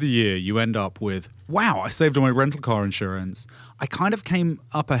end of the year you end up with, wow, I saved on my rental car insurance, I kind of came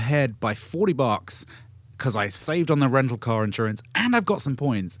up ahead by $40 because I saved on the rental car insurance and I've got some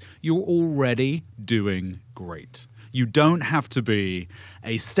points, you're already doing great. You don't have to be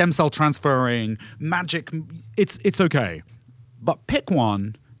a stem cell transferring magic. It's okay. But pick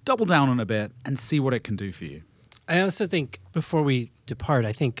one, double down on it a bit, and see what it can do for you. I also think, before we depart,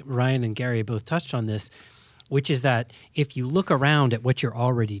 I think Ryan and Gary both touched on this, which is that if you look around at what you're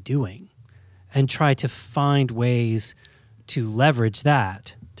already doing and try to find ways to leverage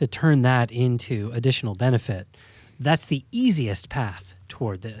that, to turn that into additional benefit, that's the easiest path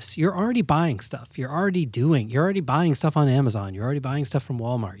toward this. You're already buying stuff. You're already buying stuff on Amazon. You're already buying stuff from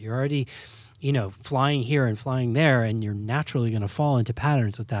Walmart. You're already, flying here and flying there, and you're naturally going to fall into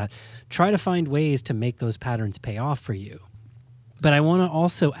patterns with that. Try to find ways to make those patterns pay off for you. But I want to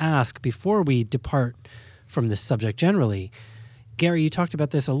also ask, before we depart from this subject generally, Gary, you talked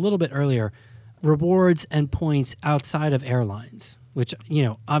about this a little bit earlier, rewards and points outside of airlines, which,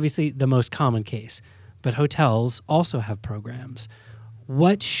 obviously the most common case, but hotels also have programs.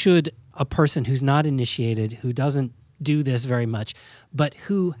 What should a person who's not initiated, who doesn't do this very much, but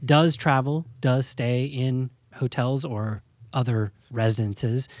who does travel, does stay in hotels or other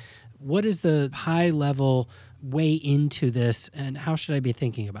residences, what is the high-level way into this, and how should I be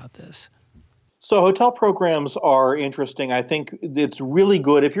thinking about this? So hotel programs are interesting. I think it's really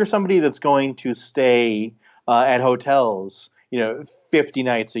good if you're somebody that's going to stay at hotels, 50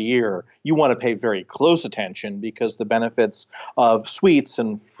 nights a year. You want to pay very close attention because the benefits of suites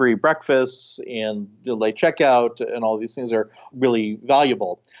and free breakfasts and late checkout and all these things are really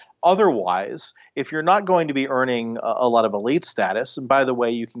valuable. Otherwise, if you're not going to be earning a lot of elite status, and by the way,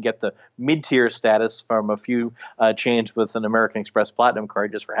 you can get the mid-tier status from a few chains with an American Express Platinum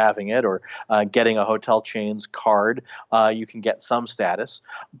card just for having it, or getting a hotel chain's card, you can get some status.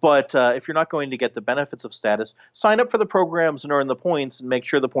 But if you're not going to get the benefits of status, sign up for the programs and earn the points and make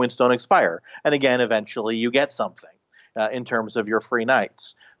sure the points don't expire. And again, eventually you get something in terms of your free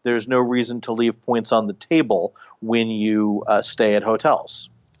nights. There's no reason to leave points on the table when you stay at hotels.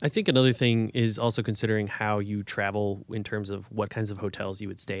 I think another thing is also considering how you travel in terms of what kinds of hotels you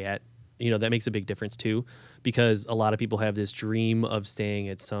would stay at. That makes a big difference too, because a lot of people have this dream of staying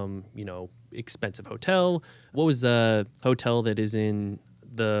at some, expensive hotel. What was the hotel that is in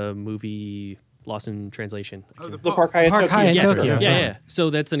the movie Lost in Translation? The Park Hyatt Tokyo. Yeah. So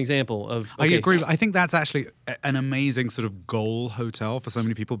that's an example of... I agree. I think that's actually an amazing sort of goal hotel for so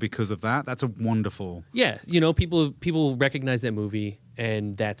many people because of that. That's a wonderful... Yeah. People recognize that movie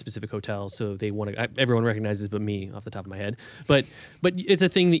and that specific hotel, so they want to... Everyone recognizes but me off the top of my head. But it's a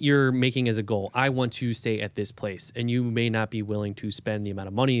thing that you're making as a goal. I want to stay at this place, and you may not be willing to spend the amount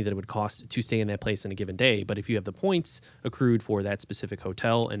of money that it would cost to stay in that place in a given day. But if you have the points accrued for that specific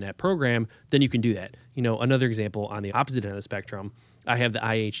hotel and that program, then you can do that. Another example on the opposite end of the spectrum, I have the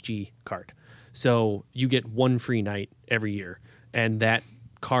IHG card. So you get one free night every year, and that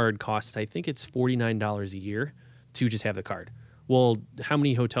card costs, I think it's $49 a year to just have the card. Well, how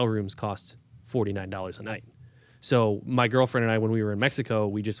many hotel rooms cost $49 a night? So my girlfriend and I, when we were in Mexico,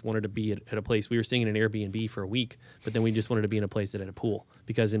 we just wanted to be at a place. We were staying in an Airbnb for a week, but then we just wanted to be in a place that had a pool,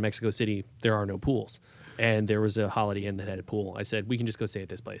 because in Mexico City, there are no pools. And there was a Holiday Inn that had a pool. I said, we can just go stay at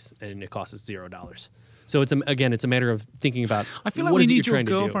this place, and it costs us $0. So it's a matter of thinking about. I feel like we need your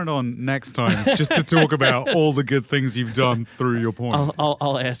girlfriend on next time just to talk about all the good things you've done through your point.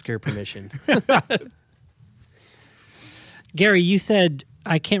 I'll ask her permission. Gary, you said,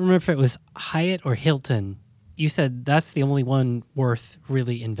 I can't remember if it was Hyatt or Hilton. You said that's the only one worth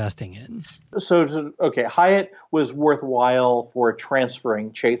really investing in. So, Hyatt was worthwhile for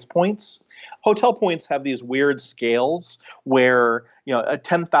transferring Chase points. Hotel points have these weird scales where, a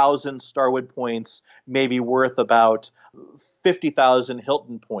 10,000 Starwood points may be worth about 50,000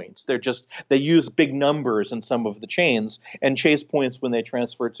 Hilton points. They use big numbers in some of the chains, and Chase points, when they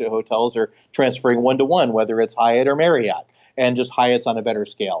transfer to hotels, are transferring 1-to-1, whether it's Hyatt or Marriott. And just Hyatt's on a better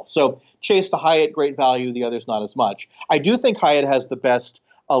scale. So Chase to Hyatt, great value. The others not as much. I do think Hyatt has the best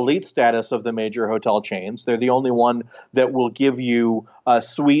elite status of the major hotel chains. They're the only one that will give you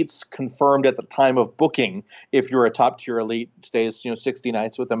suites confirmed at the time of booking if you're a top-tier elite, stays 60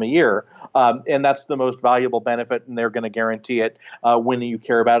 nights with them a year. And that's the most valuable benefit, and they're going to guarantee it when you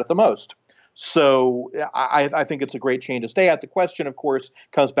care about it the most. So I think it's a great chain to stay at. The question, of course,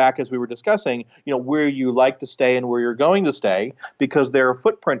 comes back, as we were discussing, where you like to stay and where you're going to stay, because their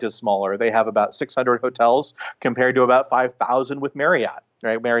footprint is smaller. They have about 600 hotels compared to about 5,000 with Marriott,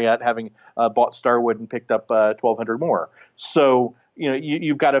 right? Marriott having bought Starwood and picked up 1,200 more. So,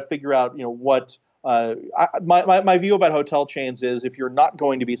 you've got to figure out, what my view about hotel chains is, if you're not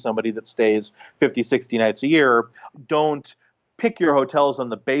going to be somebody that stays 50, 60 nights a year, don't pick your hotels on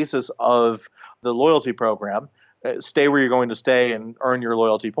the basis of the loyalty program. Stay where you're going to stay and earn your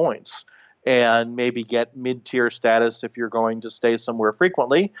loyalty points, and maybe get mid-tier status if you're going to stay somewhere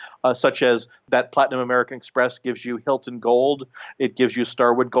frequently, such as that Platinum American Express gives you Hilton Gold. It gives you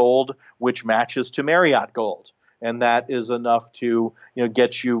Starwood Gold, which matches to Marriott Gold. And that is enough to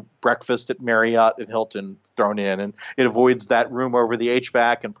get you breakfast at Marriott and Hilton thrown in, and it avoids that room over the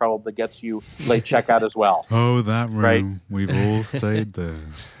HVAC and probably gets you late checkout as well. Oh, that room! Right? We've all stayed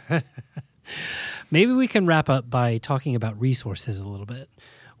there. Maybe we can wrap up by talking about resources a little bit.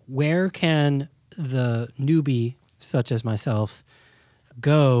 Where can the newbie, such as myself,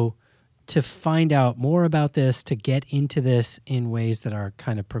 go to find out more about this, to get into this in ways that are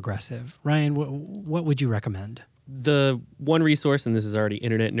kind of progressive? Ryan, what would you recommend? The one resource, and this is already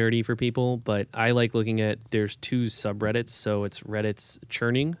internet nerdy for people, but I like looking at, there's 2 subreddits. So it's Reddit's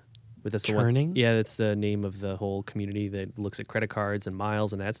Churning. Churning? Yeah, that's the name of the whole community that looks at credit cards and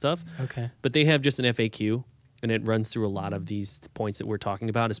miles and that stuff. Okay. But they have just an FAQ, and it runs through a lot of these points that we're talking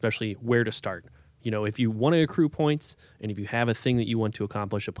about, especially where to start. You know, if you want to accrue points, and if you have a thing that you want to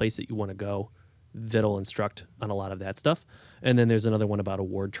accomplish, a place that you want to go, that'll instruct on a lot of that stuff. And then there's another one about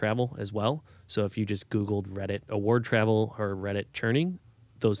award travel as well. So if you just Googled Reddit award travel or Reddit churning,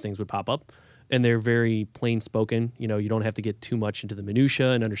 those things would pop up. And they're very plain spoken. You know, you don't have to get too much into the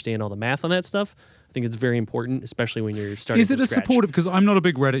minutia and understand all the math on that stuff. I think it's very important, especially when you're starting from scratch. Is it a supportive, because I'm not a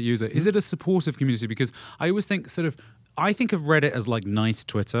big Reddit user, is it a supportive community? Because I always think I think of Reddit as like nice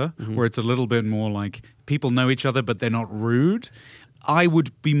Twitter, where it's a little bit more like people know each other, but they're not rude. I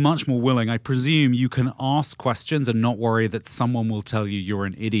would be much more willing. I presume you can ask questions and not worry that someone will tell you you're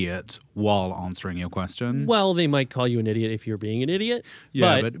an idiot while answering your question. Well, they might call you an idiot if you're being an idiot.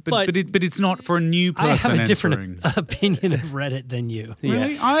 Yeah, but it's not for a new person. I have a entering. different opinion of Reddit than you.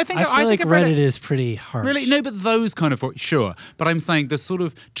 Really? Yeah. I feel like Reddit is pretty harsh. Really? No, but those kind of, sure. But I'm saying the sort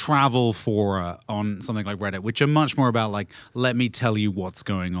of travel fora on something like Reddit, which are much more about like, let me tell you what's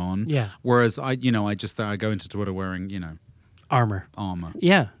going on. Yeah. Whereas I go into Twitter wearing, armor.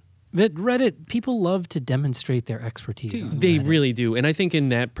 Yeah. But Reddit, people love to demonstrate their expertise. They really do. And I think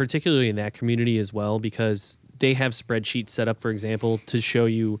particularly in that community as well, because they have spreadsheets set up, for example, to show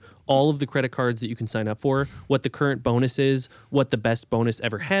you all of the credit cards that you can sign up for, what the current bonus is, what the best bonus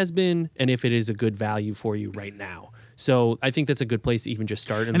ever has been, and if it is a good value for you right now. So I think that's a good place to even just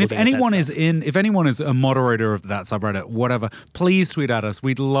start. And if anyone is a moderator of that subreddit, whatever, please tweet at us.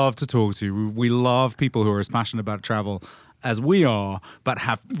 We'd love to talk to you. We love people who are as passionate about travel as we are, but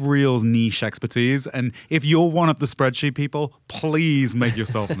have real niche expertise. And if you're one of the spreadsheet people, please make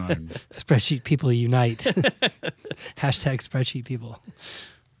yourself known. Spreadsheet people unite. Hashtag spreadsheet people.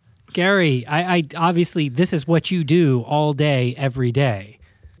 Gary, I obviously, this is what you do all day, every day.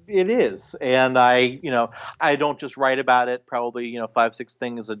 It is. And I don't just write about it, probably, 5-6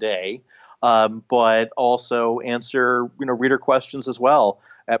 things a day, but also answer, reader questions as well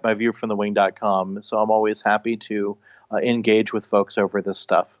at myviewfromthewing.com. So I'm always happy to engage with folks over this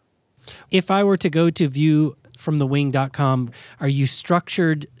stuff. If I were to go to viewfromthewing.com, are you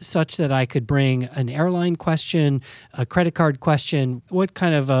structured such that I could bring an airline question, a credit card question? What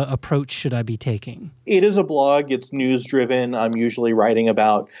kind of approach should I be taking? It is a blog. It's news driven. I'm usually writing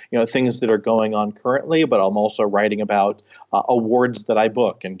about things that are going on currently, but I'm also writing about awards that I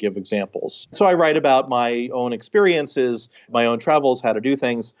book and give examples. So I write about my own experiences, my own travels, how to do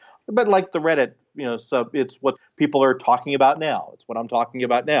things. But like the Reddit, it's what people are talking about now. It's what I'm talking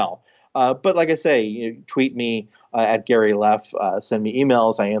about now. But like I say, tweet me at Gary Leff, send me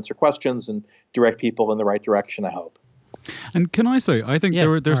emails, I answer questions and direct people in the right direction, I hope. And can I say, I think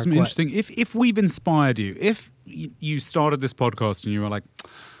there's some interesting, if we've inspired you, if you started this podcast and you were like,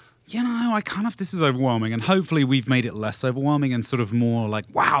 this is overwhelming, and hopefully we've made it less overwhelming and sort of more like,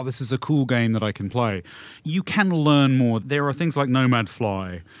 wow, this is a cool game that I can play. You can learn more. There are things like Nomad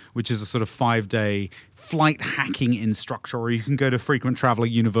Fly, which is a sort of 5-day flight hacking instructor, or you can go to Frequent Traveler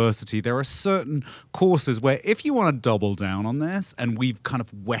University. There are certain courses where if you want to double down on this and we've kind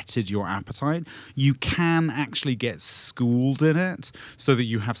of whetted your appetite, you can actually get schooled in it so that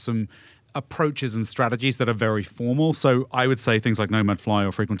you have some approaches and strategies that are very formal. So I would say things like Nomad Fly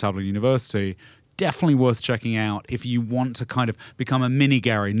or Frequent Traveler University, definitely worth checking out if you want to kind of become a mini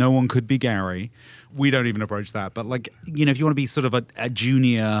Gary. No one could be Gary. We don't even approach that. But if you want to be sort of a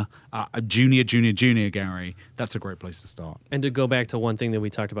junior Gary, that's a great place to start. And to go back to one thing that we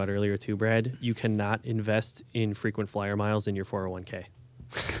talked about earlier too, Brad, you cannot invest in frequent flyer miles in your 401k.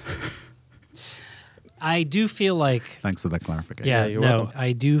 I do feel like... Thanks for that clarification. Yeah, you're welcome.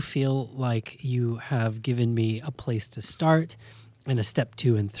 I do feel like you have given me a place to start and a step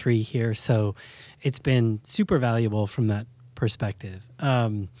 2 and 3 here. So it's been super valuable from that perspective.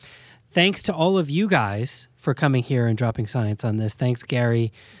 Thanks to all of you guys for coming here and dropping science on this. Thanks,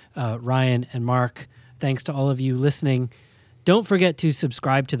 Gary, Ryan, and Mark. Thanks to all of you listening. Don't forget to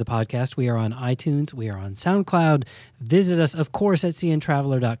subscribe to the podcast. We are on iTunes. We are on SoundCloud. Visit us, of course, at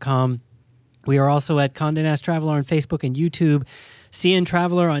cntraveler.com. We are also at Condé Nast Traveler on Facebook and YouTube, CN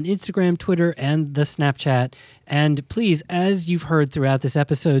Traveler on Instagram, Twitter, and the Snapchat. And please, as you've heard throughout this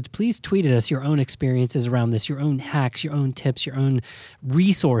episode, please tweet at us your own experiences around this, your own hacks, your own tips, your own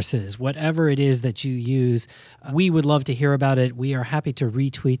resources, whatever it is that you use. We would love to hear about it. We are happy to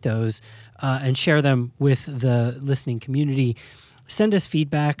retweet those and share them with the listening community. Send us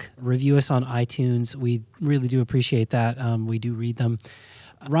feedback, review us on iTunes. We really do appreciate that. We do read them.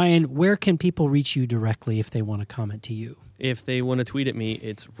 Ryan, where can people reach you directly if they want to comment to you? If they want to tweet at me,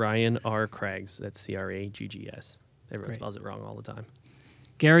 it's Ryan R. Craggs. That's Craggs. Everyone Great. spells it wrong all the time.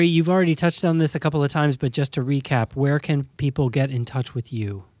 Gary, you've already touched on this a couple of times, but just to recap, where can people get in touch with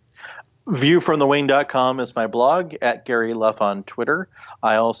you? Viewfromthewing.com is my blog, at Gary Luff on Twitter.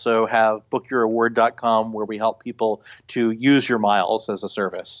 I also have bookyouraward.com, where we help people to use your miles as a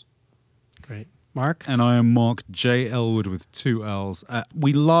service. Great. Mark? And I am Mark J. Elwood with 2 L's.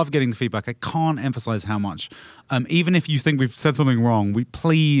 We love getting the feedback. I can't emphasize how much. Even if you think we've said something wrong,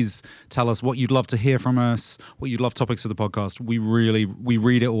 please tell us what you'd love to hear from us, what you'd love topics for the podcast. We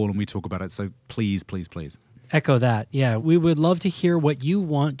read it all and we talk about it. So please, please, please. Echo that. Yeah, we would love to hear what you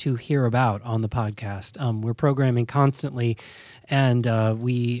want to hear about on the podcast. We're programming constantly, and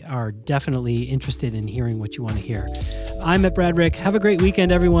we are definitely interested in hearing what you want to hear. I'm at Bradrick. Have a great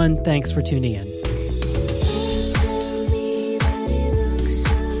weekend, everyone. Thanks for tuning in.